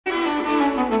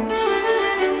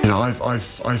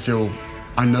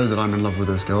I know that I'm in love with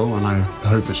this girl, and I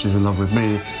hope that she's in love with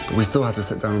me. But we still had to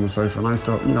sit down on the sofa, and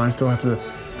I still had to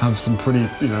have some pretty,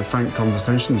 frank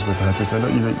conversations with her to say,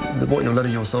 look, what you're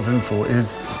letting yourself in for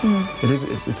is,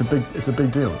 it's a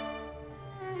big deal.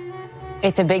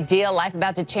 It's a big deal. Life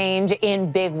about to change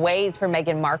in big ways for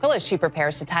Meghan Markle as she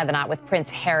prepares to tie the knot with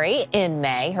Prince Harry in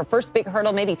May. Her first big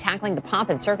hurdle may be tackling the pomp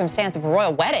and circumstance of a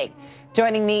royal wedding.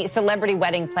 Joining me, celebrity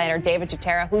wedding planner David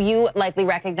Tutera, who you likely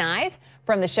recognize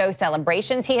from the show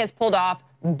Celebrations. He has pulled off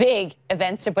big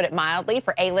events, to put it mildly,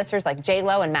 for A-listers like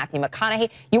J-Lo and Matthew McConaughey.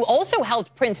 You also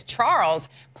helped Prince Charles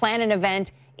plan an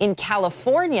event in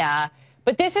California.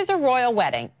 But this is a royal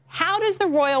wedding. How does the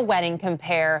royal wedding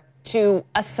compare to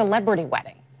a celebrity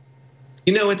wedding?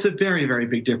 It's a very, very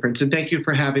big difference. And thank you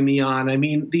for having me on. I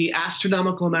mean, the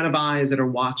astronomical amount of eyes that are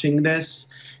watching this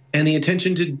and the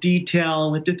attention to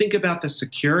detail. We have to think about the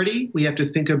security. We have to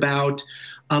think about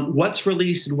what's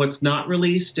released and what's not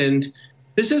released. And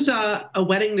this is a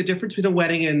wedding. The difference between a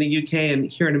wedding in the UK and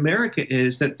here in America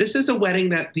is that this is a wedding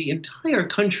that the entire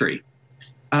country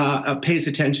pays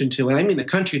attention to. And I mean the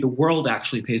country, the world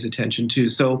actually pays attention to.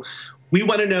 So we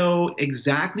want to know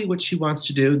exactly what she wants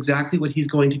to do, exactly what he's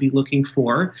going to be looking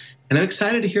for. And I'm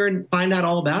excited to hear and find out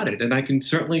all about it. And I can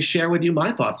certainly share with you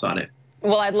my thoughts on it.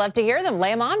 Well, I'd love to hear them.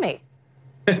 Lay them on me.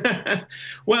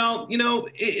 Well,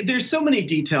 there's so many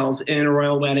details in a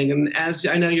royal wedding. And as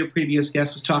I know your previous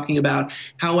guest was talking about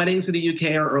how weddings in the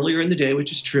UK are earlier in the day,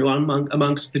 which is true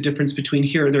amongst the difference between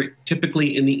here. They're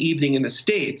typically in the evening in the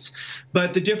States.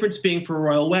 But the difference being for a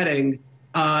royal wedding,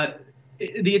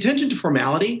 the attention to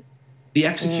formality, the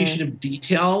execution of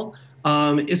detail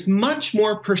is much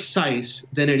more precise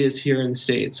than it is here in the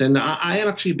States. And I am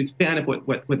actually a big fan of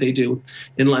what they do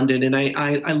in London. And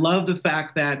I love the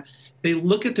fact that they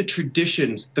look at the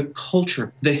traditions, the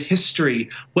culture, the history,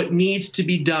 what needs to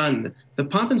be done. The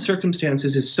pomp and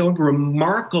circumstances is so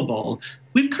remarkable.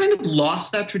 We've kind of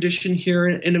lost that tradition here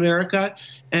in America.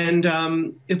 And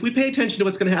if we pay attention to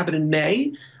what's going to happen in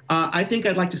May, I think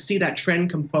I'd like to see that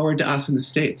trend come forward to us in the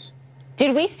States.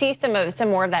 Did we see some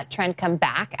more of that trend come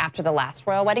back after the last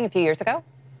royal wedding a few years ago?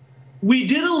 We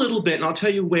did a little bit, and I'll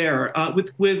tell you where.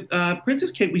 With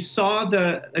Princess Kate, we saw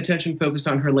the attention focused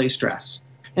on her lace dress.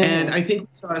 And I think we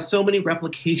saw so many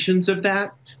replications of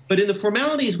that. But in the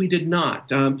formalities, we did not.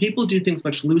 People do things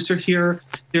much looser here.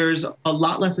 There's a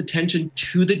lot less attention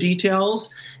to the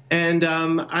details. And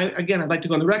I'd like to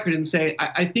go on the record and say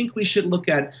I think we should look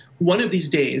at one of these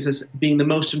days as being the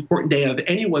most important day of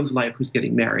anyone's life who's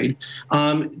getting married,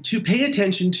 to pay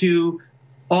attention to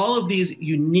all of these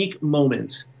unique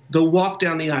moments. The walk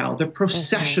down the aisle, the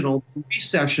processional, the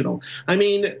recessional. I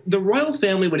mean, the royal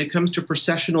family, when it comes to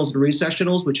processionals and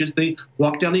recessionals, which is the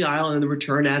walk down the aisle and the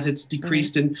return as it's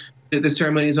decreased and the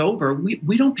ceremony is over,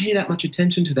 we don't pay that much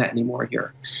attention to that anymore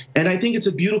here. And I think it's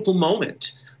a beautiful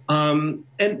moment. And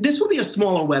this will be a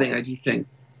smaller wedding, I do think.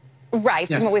 Right,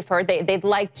 yes. From what we've heard, they'd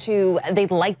like to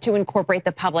incorporate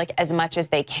the public as much as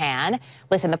they can.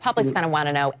 Listen, the public's going to want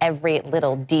to know every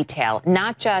little detail,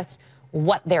 not just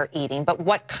what they're eating, but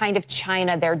what kind of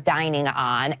china they're dining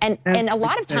on. And a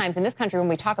lot of times in this country, when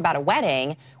we talk about a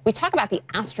wedding, we talk about the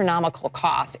astronomical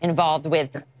costs involved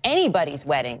with anybody's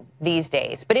wedding these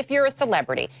days. But if you're a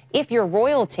celebrity, if you're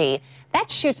royalty, that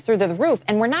shoots through the roof.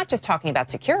 And we're not just talking about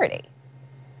security.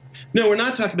 No, we're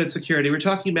not talking about security. We're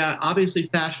talking about, obviously,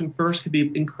 fashion first could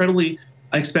be incredibly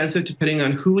expensive depending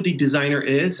on who the designer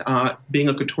is. Being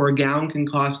a couture gown can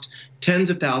cost tens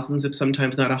of thousands, if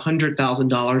sometimes not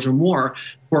 $100,000 or more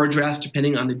for a dress,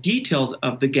 depending on the details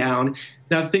of the gown.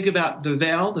 Now think about the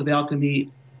veil. The veil can be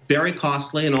very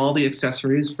costly, and all the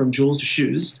accessories from jewels to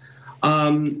shoes.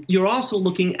 You're also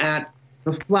looking at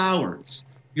the flowers.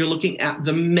 You're looking at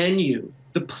the menu,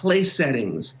 the place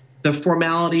settings, the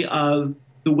formality of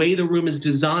the way the room is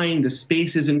designed, the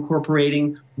space is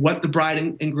incorporating what the bride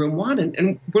and groom want.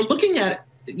 And we're looking at,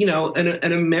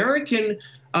 an American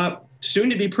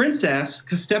soon-to-be princess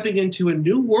stepping into a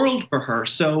new world for her.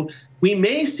 So we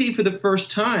may see for the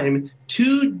first time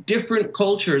two different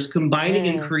cultures combining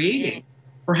and creating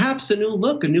perhaps a new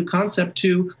look, a new concept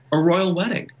to a royal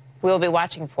wedding. We'll be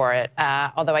watching for it,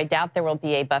 although I doubt there will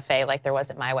be a buffet like there was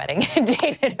at my wedding.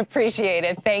 David, appreciate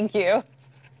it. Thank you.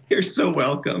 You're so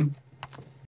welcome.